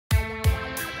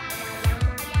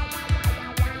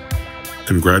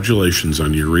Congratulations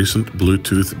on your recent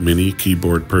Bluetooth Mini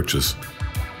Keyboard purchase.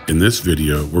 In this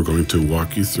video, we're going to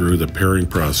walk you through the pairing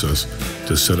process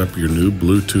to set up your new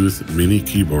Bluetooth Mini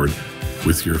Keyboard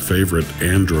with your favorite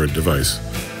Android device.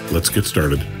 Let's get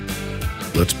started.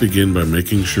 Let's begin by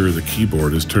making sure the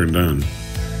keyboard is turned on.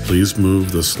 Please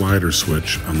move the slider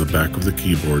switch on the back of the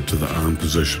keyboard to the on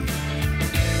position.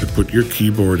 To put your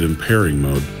keyboard in pairing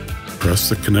mode, press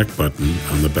the connect button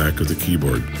on the back of the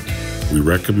keyboard. We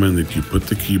recommend that you put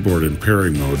the keyboard in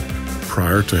pairing mode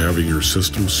prior to having your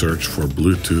system search for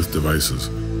Bluetooth devices.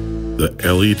 The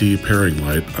LED pairing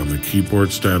light on the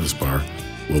keyboard status bar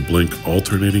will blink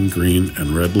alternating green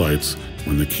and red lights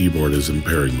when the keyboard is in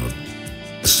pairing mode.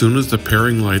 As soon as the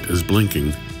pairing light is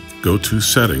blinking, go to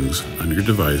Settings on your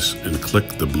device and click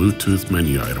the Bluetooth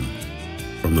menu item.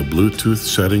 From the Bluetooth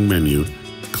setting menu,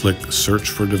 click Search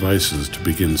for Devices to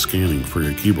begin scanning for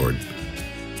your keyboard.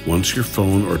 Once your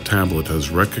phone or tablet has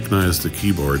recognized the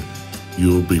keyboard, you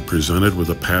will be presented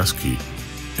with a passkey.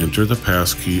 Enter the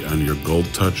passkey on your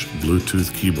Goldtouch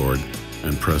Bluetooth keyboard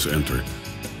and press Enter.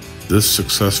 This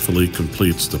successfully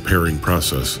completes the pairing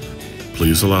process.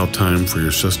 Please allow time for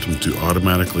your system to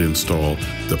automatically install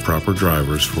the proper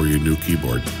drivers for your new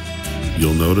keyboard.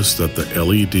 You'll notice that the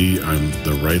LED on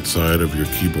the right side of your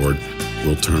keyboard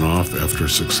will turn off after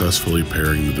successfully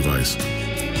pairing the device.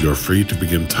 You're free to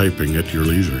begin typing at your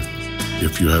leisure.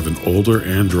 If you have an older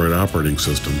Android operating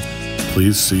system,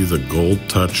 please see the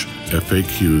Goldtouch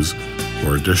FAQs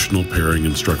for additional pairing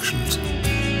instructions.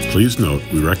 Please note,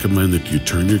 we recommend that you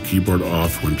turn your keyboard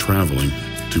off when traveling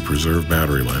to preserve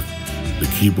battery life.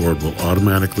 The keyboard will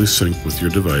automatically sync with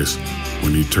your device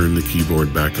when you turn the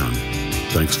keyboard back on.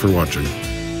 Thanks for watching.